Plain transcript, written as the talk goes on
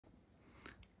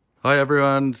Hi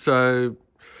everyone. So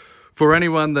for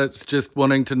anyone that's just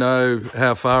wanting to know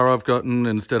how far I've gotten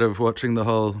instead of watching the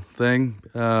whole thing,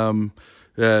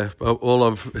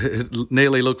 it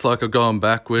nearly looks like I've gone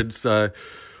backwards. So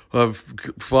I've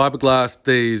fiberglassed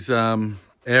these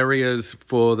areas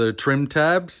for the trim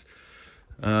tabs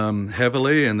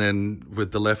heavily, and then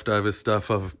with the leftover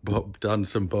stuff I've done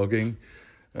some bogging.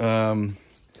 And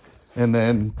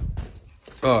then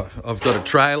I've got a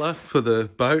trailer for the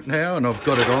boat now, and I've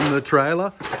got it on the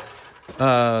trailer.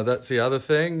 That's the other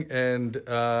thing. And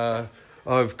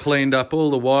I've cleaned up all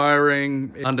the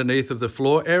wiring underneath of the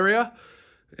floor area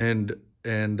and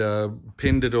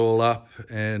pinned it all up,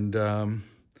 and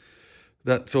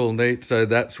that's all neat. So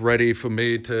that's ready for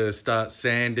me to start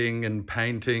sanding and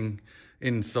painting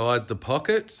inside the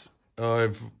pockets.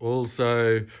 I've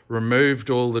also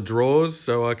removed all the drawers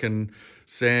so I can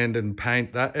sand and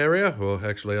paint that area. Well,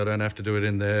 actually, I don't have to do it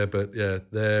in there, but yeah,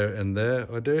 there and there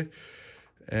I do.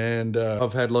 And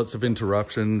I've had lots of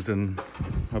interruptions and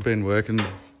I've been working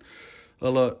a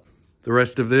lot. The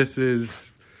rest of this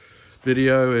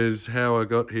video is how I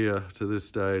got here to this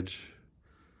stage.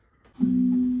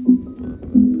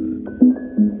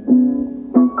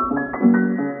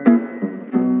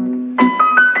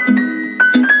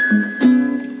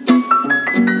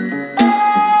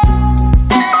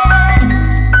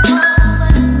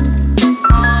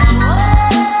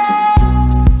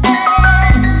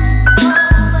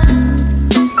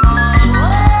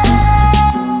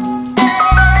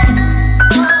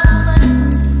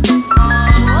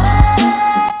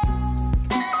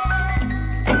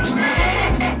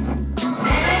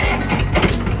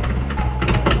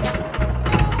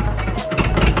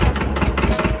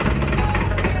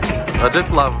 I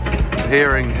just love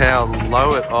hearing how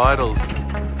low it idles.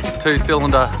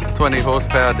 2-cylinder, 20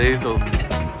 horsepower diesel.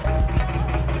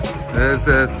 There's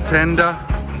a tender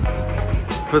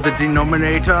for the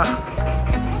denominator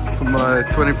for my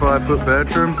 25-foot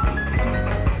Bertram.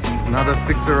 Another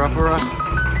fixer-upper.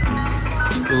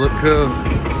 Look cool.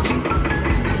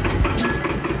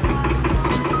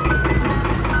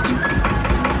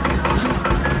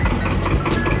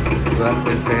 That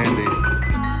is handy.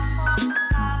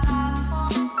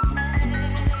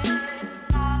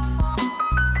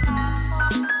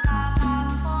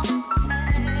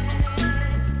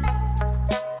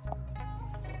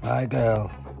 Mygal,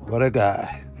 what a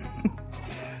guy.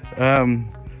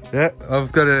 Yeah,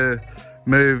 I've got to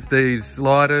move these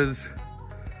sliders,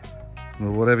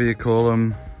 or whatever you call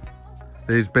them,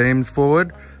 these beams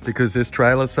forward, because this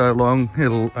trailer's so long,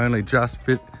 it'll only just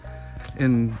fit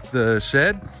in the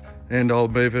shed, and I'll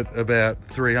move it about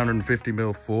 350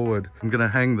 mil forward. I'm going to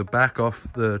hang the back off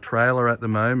the trailer at the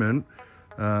moment,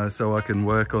 so I can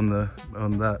work on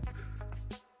that.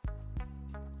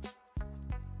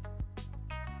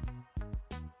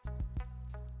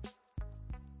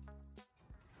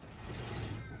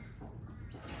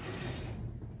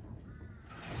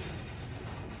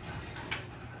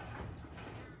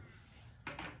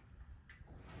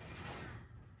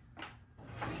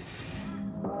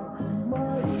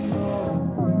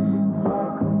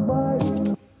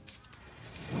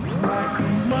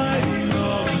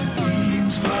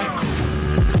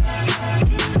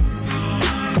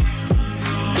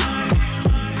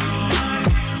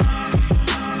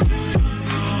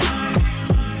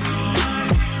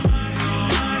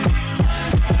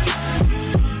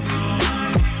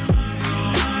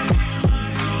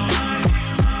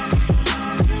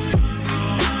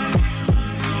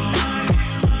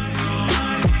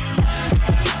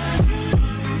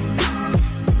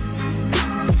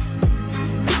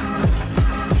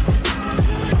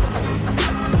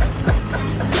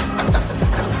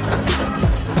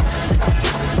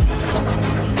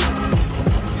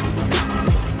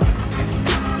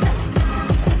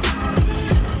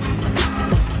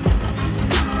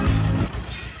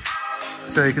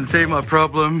 So you can see my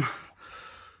problem.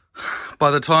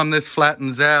 By the time this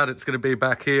flattens out, it's going to be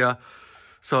back here.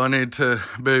 So I need to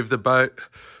move the boat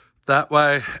that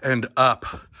way and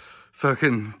up so I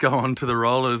can go onto the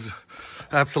rollers.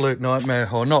 Absolute nightmare.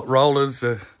 Or not rollers,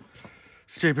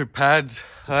 stupid pads.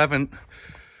 I haven't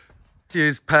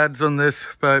used pads on this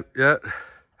boat yet,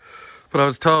 but I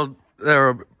was told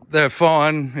they're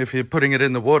fine if you're putting it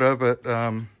in the water, but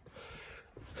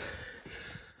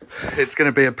it's going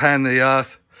to be a pain in the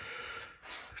ass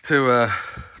to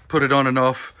put it on and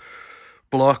off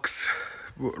blocks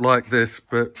like this,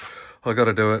 but I got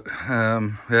to do it.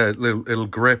 Yeah, it'll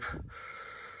grip,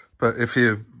 but if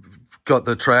you've got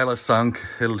the trailer sunk,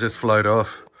 it'll just float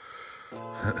off.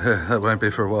 That won't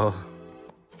be for a while.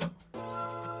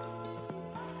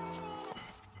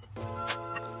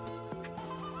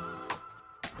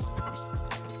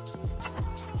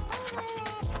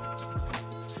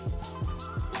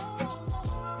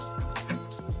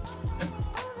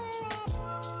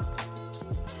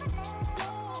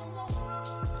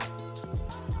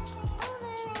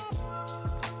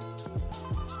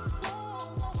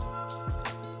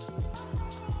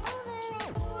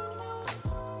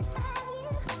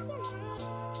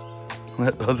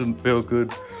 That doesn't feel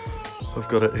good. I've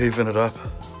got to even it up.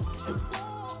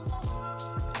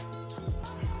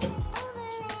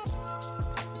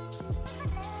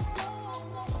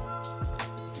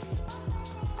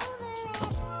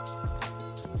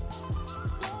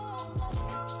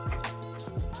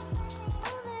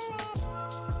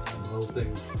 The whole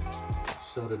thing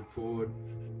shuttered forward.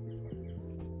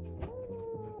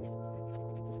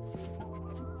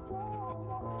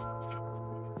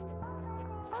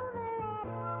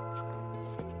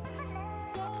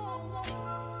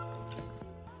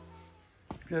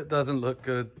 It doesn't look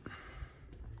good.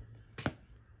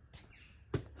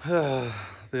 The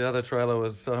other trailer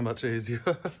was so much easier.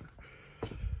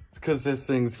 It's because this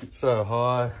thing's so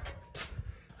high.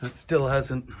 It still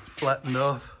hasn't flattened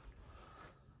off.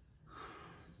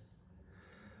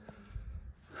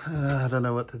 I don't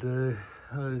know what to do.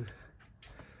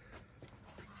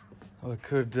 I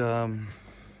could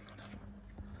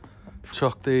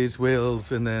chock these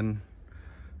wheels and then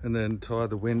tie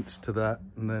the winch to that,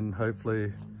 and then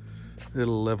hopefully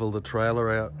it'll level the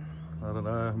trailer out. I don't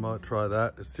know, I might try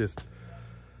that. It's just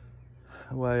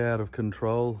way out of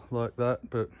control like that,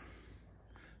 but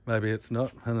maybe it's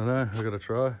not. I don't know, I gotta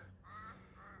try.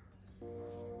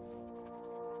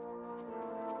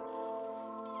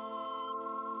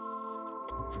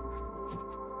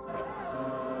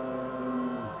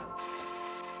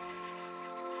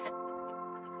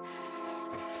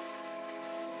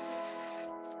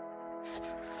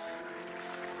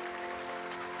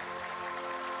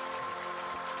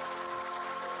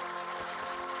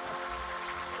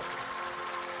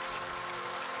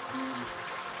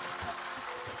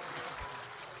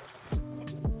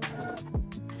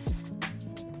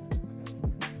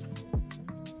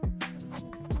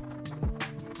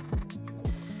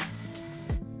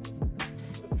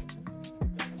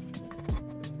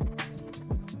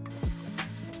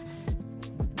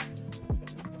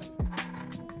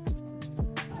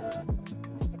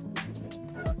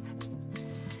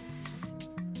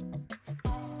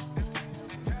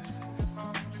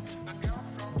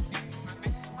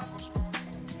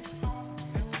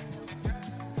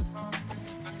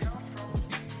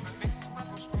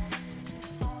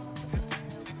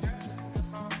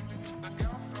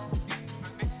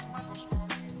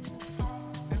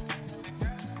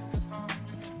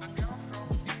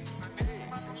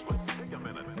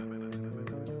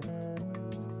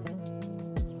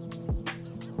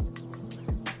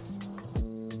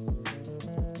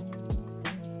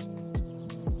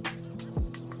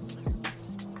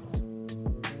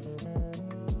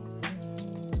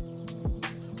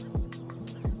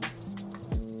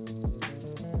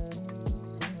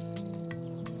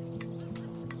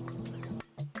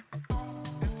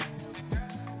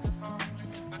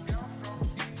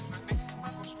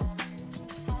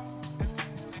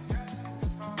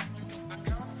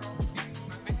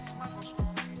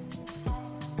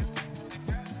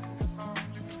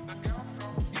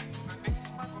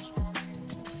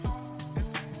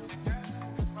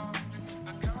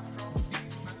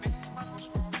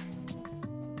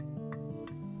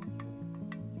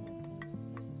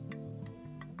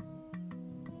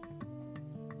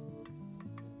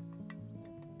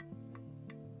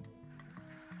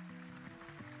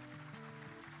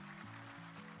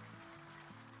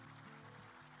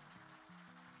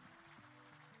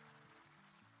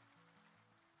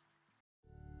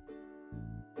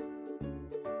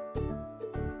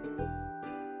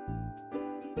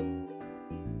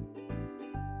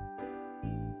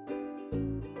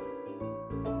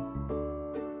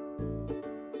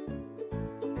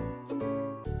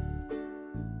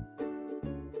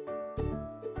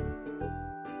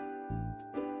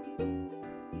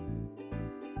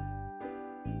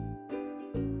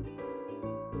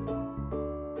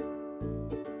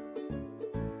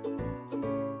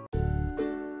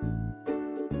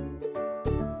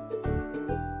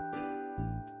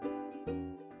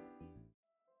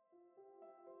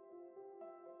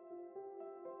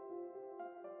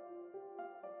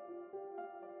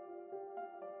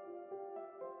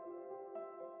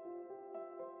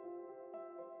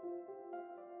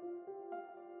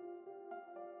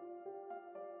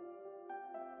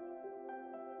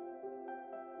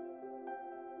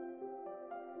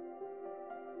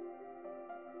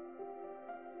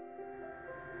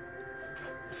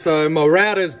 So my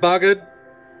router's buggered,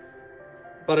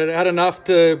 but it had enough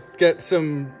to get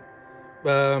some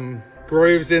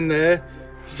grooves in there,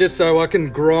 just so I can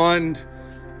grind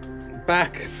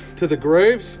back to the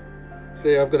grooves.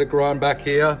 See, I've got to grind back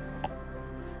here,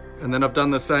 and then I've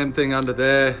done the same thing under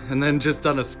there, and then just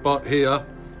done a spot here.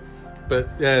 But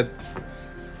yeah,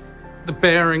 the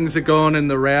bearings are gone in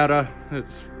the router.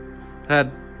 It's had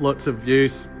lots of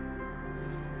use.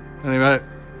 Anyway,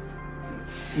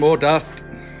 more dust.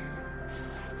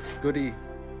 Goody.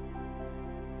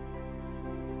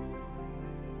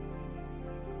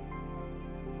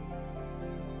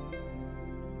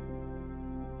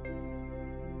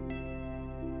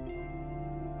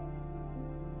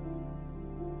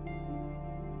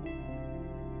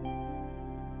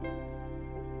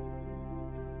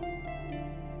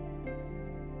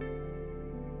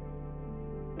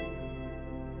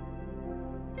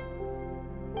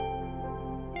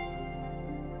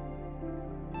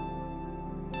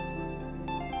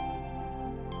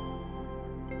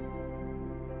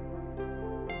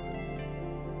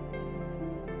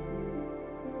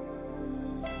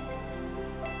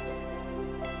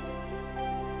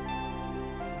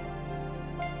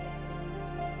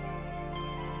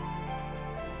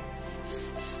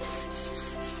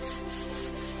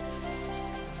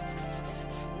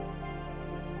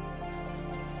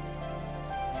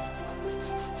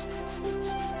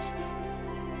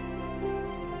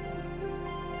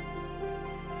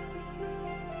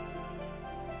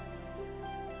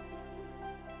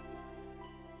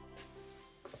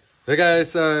 Okay,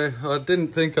 so I didn't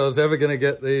think I was ever going to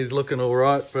get these looking all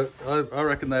right, but I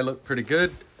reckon they look pretty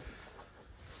good.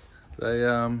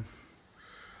 They're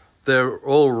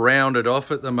all rounded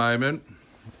off at the moment,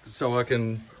 so I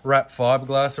can wrap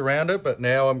fiberglass around it, but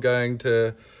now I'm going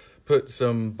to put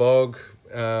some bog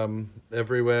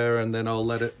everywhere, and then I'll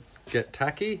let it get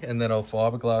tacky, and then I'll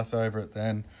fiberglass over it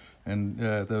then. And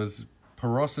there was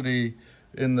porosity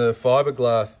in the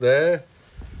fiberglass there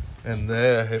and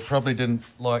there. It probably didn't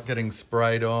like getting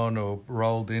sprayed on or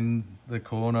rolled in the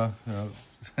corner,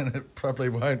 and it probably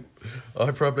won't.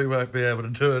 I probably won't be able to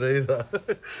do it either.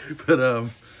 But I'll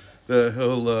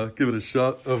give it a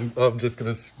shot. I'm just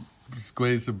gonna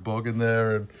squeeze some bog in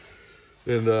there, and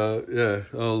yeah,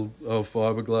 I'll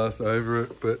fiberglass over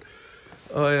it. But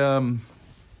I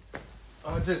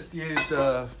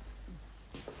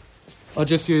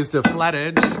just used a flat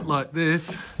edge like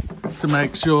this to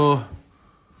make sure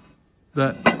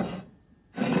that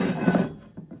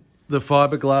the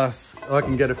fiberglass, I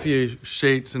can get a few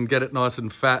sheets and get it nice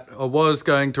and fat. I was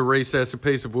going to recess a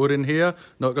piece of wood in here,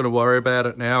 not going to worry about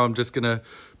it now. I'm just going to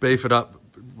beef it up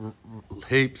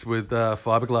heaps with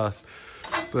fiberglass.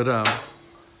 But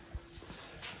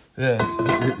yeah,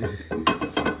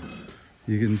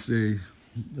 you can see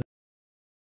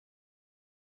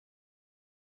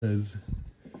there's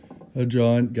a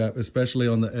giant gap, especially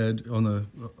on the edge, on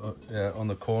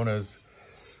the corners.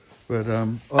 But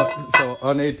so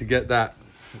I need to get that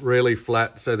really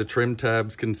flat so the trim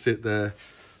tabs can sit there.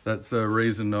 That's the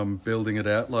reason I'm building it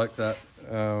out like that.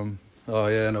 Oh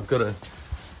yeah, and I've got a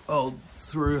old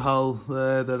through hull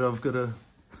there that I've got a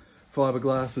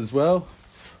fiberglass as well.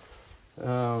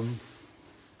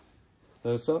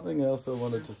 There's something else I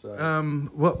wanted to say.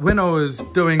 When I was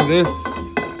doing this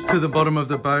to the bottom of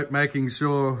the boat, making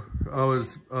sure I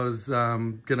was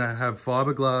gonna have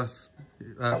fiberglass,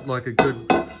 like a good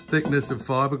thickness of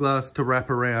fiberglass to wrap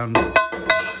around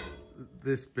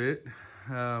this bit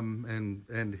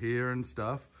and here and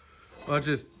stuff. I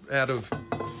just, out of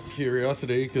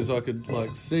curiosity, because I could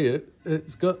like see it,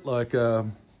 it's got like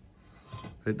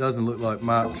it doesn't look like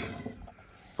much,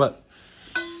 but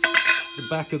the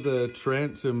back of the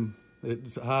transom,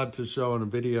 it's hard to show on a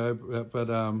video, but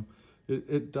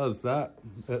it does that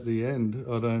at the end.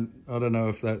 I don't know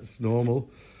if that's normal,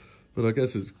 but I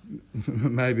guess it's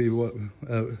maybe what.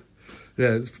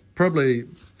 Yeah, it's probably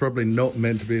not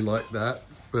meant to be like that,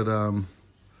 but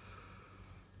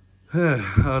yeah,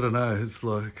 I don't know. It's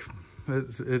like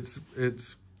it's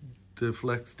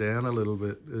deflects down a little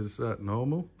bit. Is that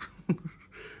normal?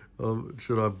 Or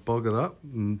should I bog it up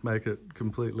and make it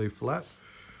completely flat?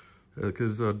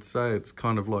 Because I'd say it's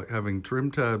kind of like having trim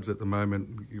tabs at the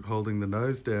moment, holding the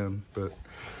nose down, but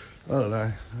I don't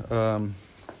know.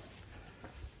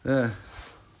 Yeah.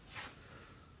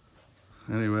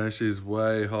 Anyway, she's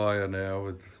way higher now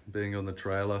with being on the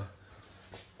trailer.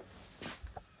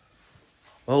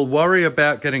 I'll worry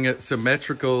about getting it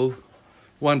symmetrical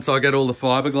once I get all the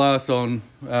fiberglass on.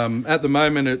 At the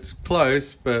moment it's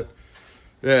close, but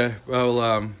yeah,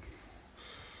 I'll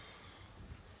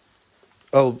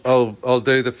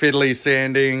do the fiddly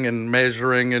sanding and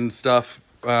measuring and stuff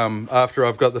after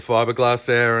I've got the fiberglass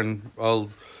there, and I'll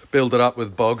build it up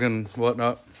with bog and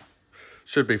whatnot.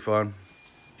 Should be fun.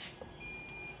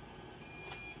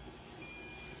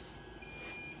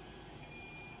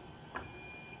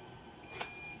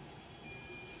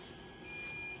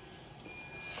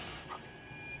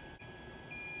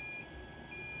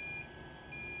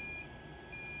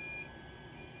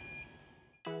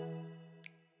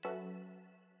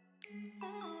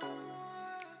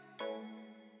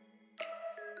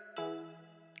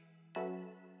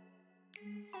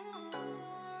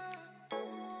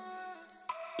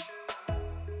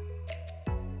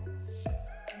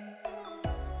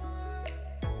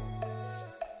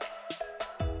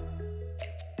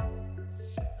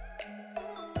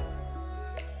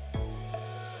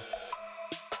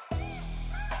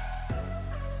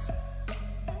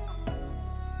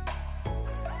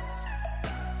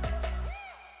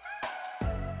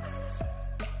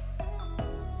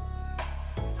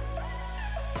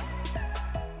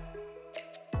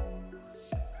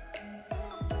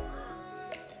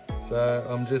 So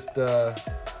I'm just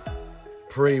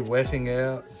pre-wetting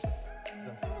out.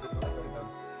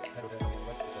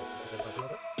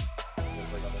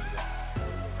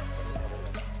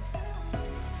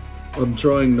 I'm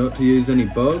trying not to use any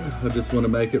bog. I just want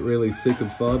to make it really thick of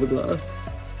fiberglass.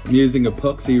 I'm using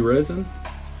epoxy resin.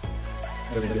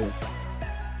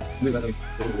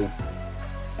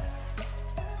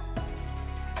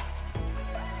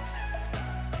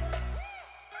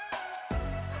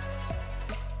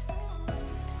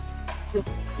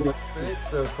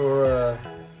 So for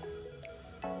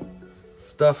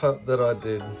stuff up that I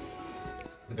did.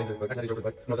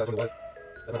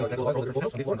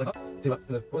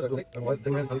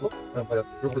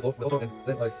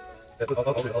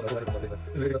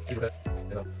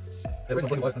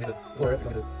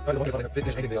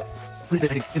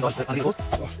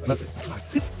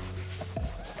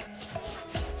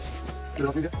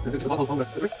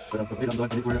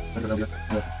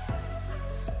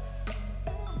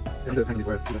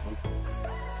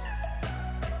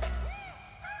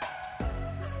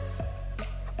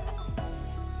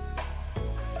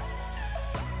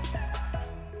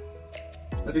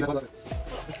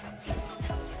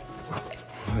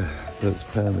 That's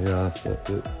pound the arse that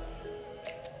bit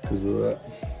because of that.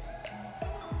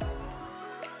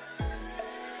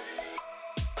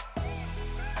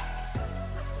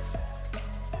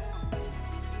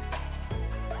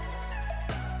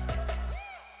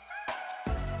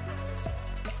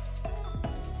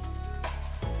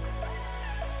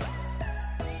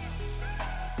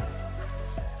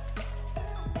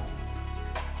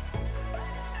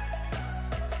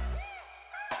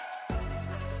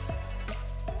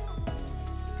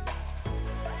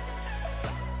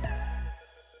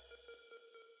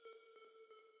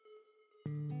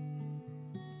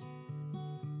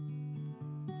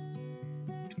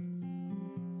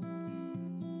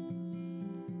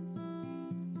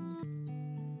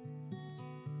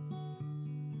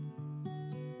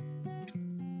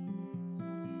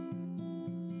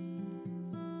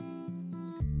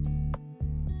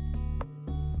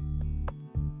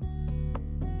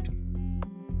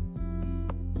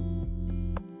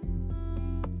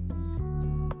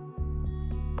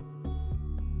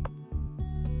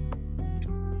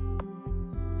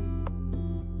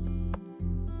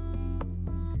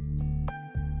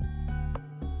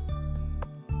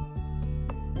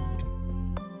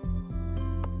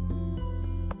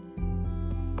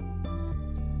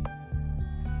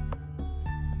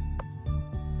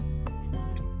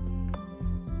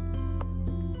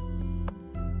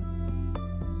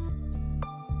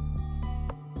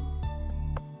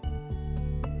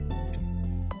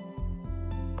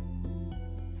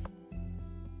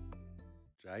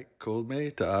 Jake called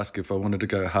me to ask if I wanted to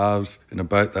go halves in a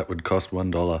boat that would cost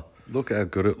 $1. Look how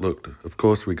good it looked. Of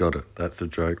course we got it. That's a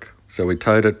joke. So we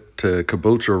towed it to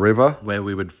Caboolture River where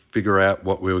we would figure out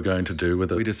what we were going to do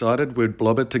with it. We decided we'd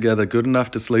blob it together good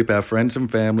enough to sleep our friends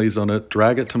and families on it,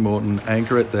 drag it to Moreton,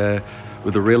 anchor it there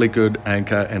with a really good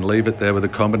anchor and leave it there with a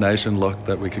combination lock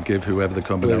that we could give whoever the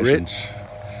combination. We're rich.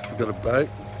 We've got a boat.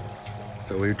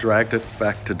 So we dragged it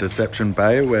back to Deception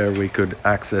Bay where we could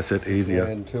access it easier.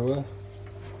 Grand tour.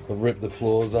 I ripped the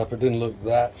floors up. It didn't look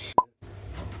that shit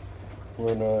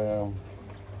when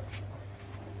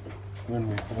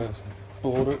we first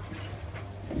bought it.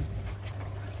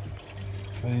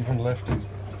 I even left his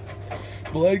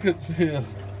blankets here.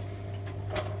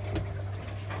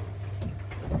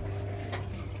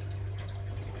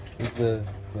 With the,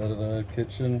 I don't know,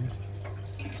 kitchen.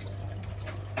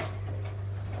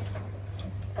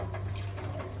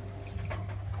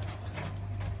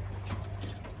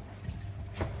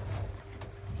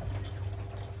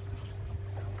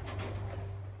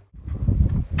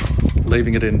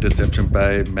 Leaving it in Deception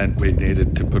Bay meant we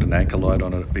needed to put an anchor light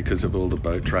on it because of all the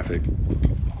boat traffic.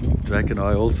 Jake and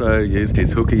I also used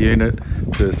his hooker unit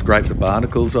to scrape the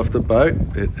barnacles off the boat.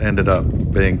 It ended up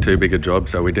being too big a job,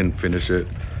 so we didn't finish it.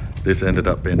 This ended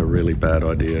up being a really bad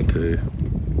idea too.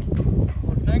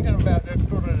 We're thinking about just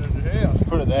putting it in the house.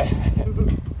 Put it there.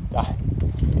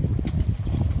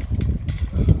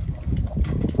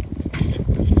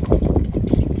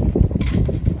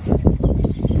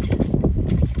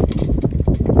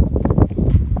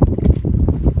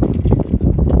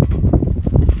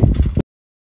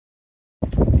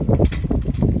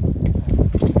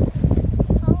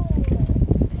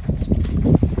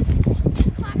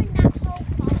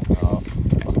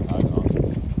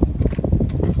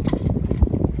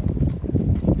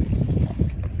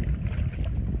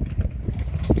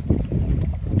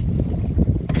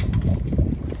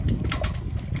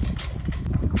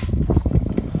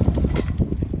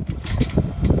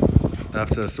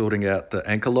 after sorting out the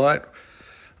anchor light,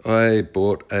 I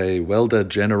bought a welder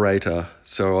generator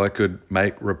so I could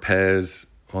make repairs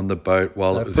on the boat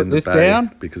while it was in the bay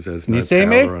down? Because there's no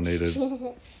power. I needed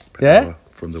power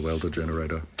from the welder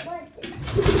generator.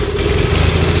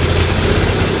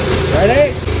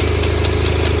 Ready?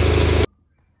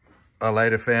 I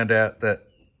later found out that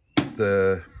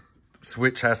the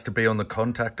switch has to be on the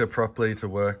contactor properly to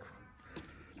work.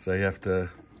 So you have to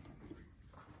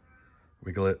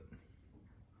wiggle it.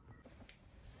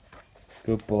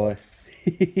 Good boy.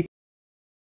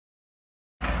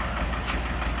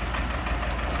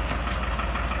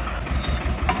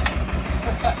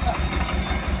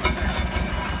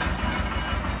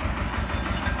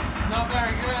 Not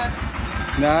very good.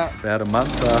 No. About a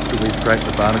month after we scraped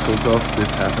the barnacles off,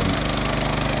 this happened.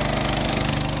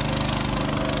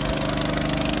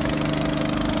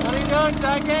 What are you doing,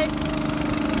 Donkey?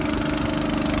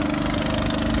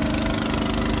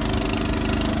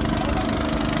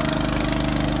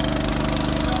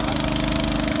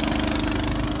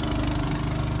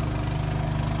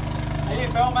 Are you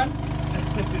filming?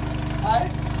 Hey?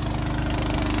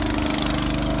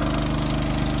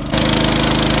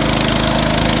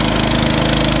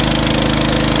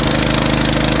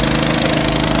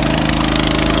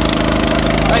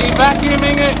 Are you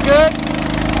vacuuming it good?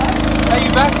 Are you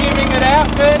vacuuming it out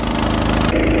good?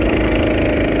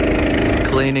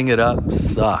 Cleaning it up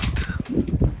sucked.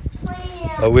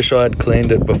 I wish I had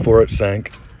cleaned it before it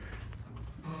sank.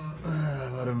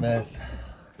 What a mess.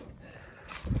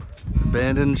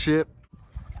 Abandoned ship.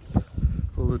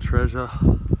 All the treasure.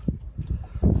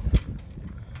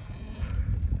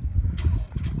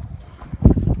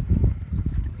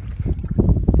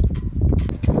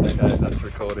 Okay, that's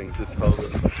recording. Just hold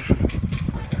it.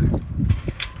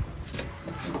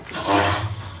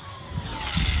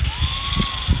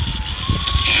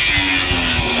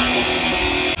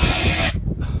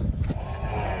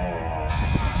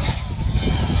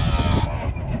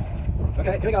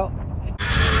 Okay, here we go.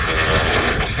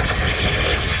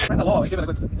 Break the law, give it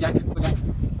a good yank.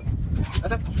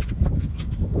 That's it.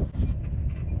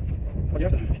 Well, you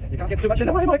can't get too much in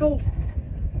the way, Michael.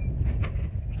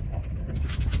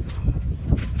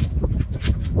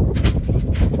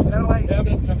 Get out of the way. Yeah, I'm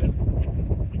gonna jump in.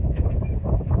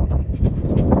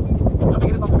 Jumping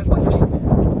in is not to miss my speed.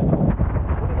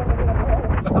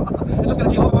 It's just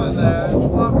gonna keep over there.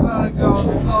 It's not gonna go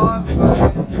sideways.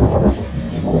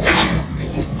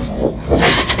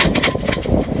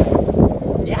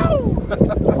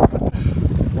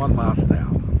 One mast now.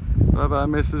 Bye bye,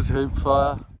 Mrs.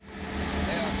 Hoopfire.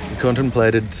 We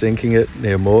contemplated sinking it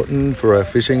near Moreton for our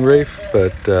fishing reef,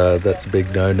 but that's a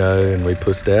big no-no and we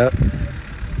pushed out.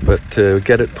 But to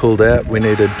get it pulled out, we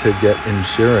needed to get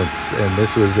insurance, and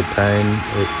this was a pain.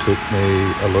 It took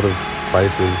me a lot of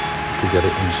places to get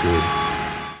it insured.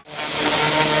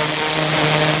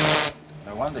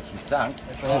 No wonder she sank.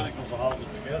 Yeah,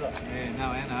 no,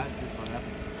 I know, it's just what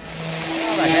happens.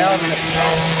 What the hell?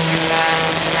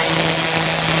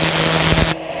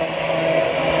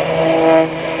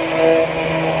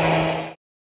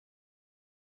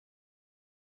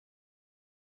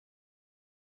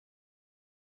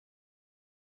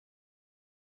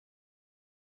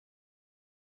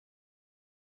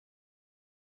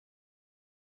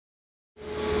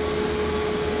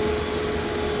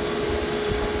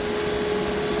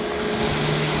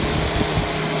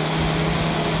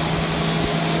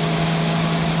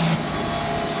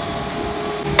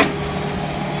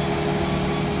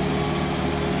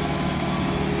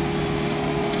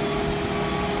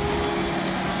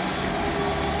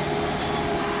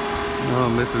 Oh,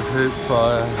 Mrs.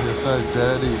 Hoopfire, you're so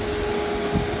dirty.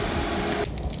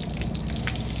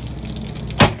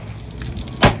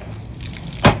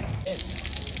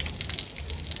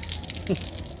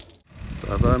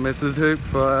 Bye bye, Mrs.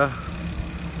 Hoopfire.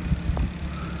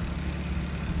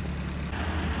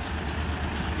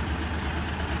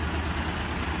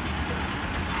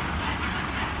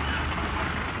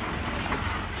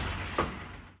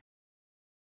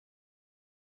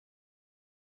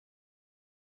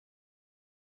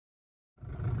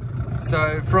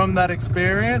 So from that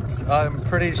experience, I'm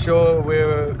pretty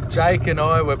sure Jake and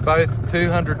I were both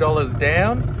 $200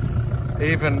 down,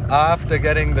 even after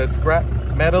getting the scrap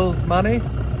metal money.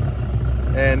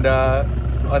 And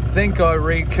I think I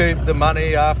recouped the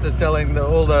money after selling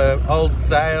all the old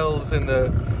sails and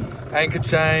the anchor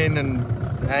chain and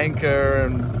anchor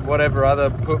and whatever other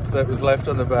poop that was left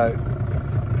on the boat.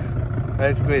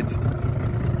 Hey, Squidge.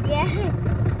 Yeah.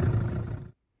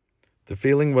 The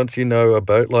feeling once you know a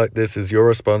boat like this is your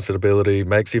responsibility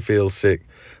makes you feel sick.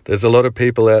 There's a lot of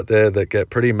people out there that get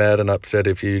pretty mad and upset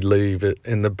if you leave it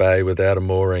in the bay without a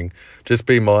mooring. Just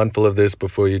be mindful of this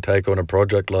before you take on a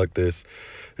project like this.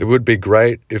 It would be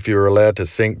great if you were allowed to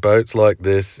sink boats like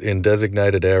this in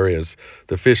designated areas.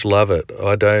 The fish love it.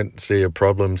 I don't see a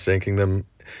problem sinking them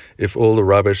if all the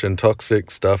rubbish and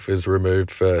toxic stuff is removed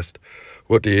first.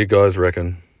 What do you guys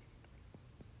reckon?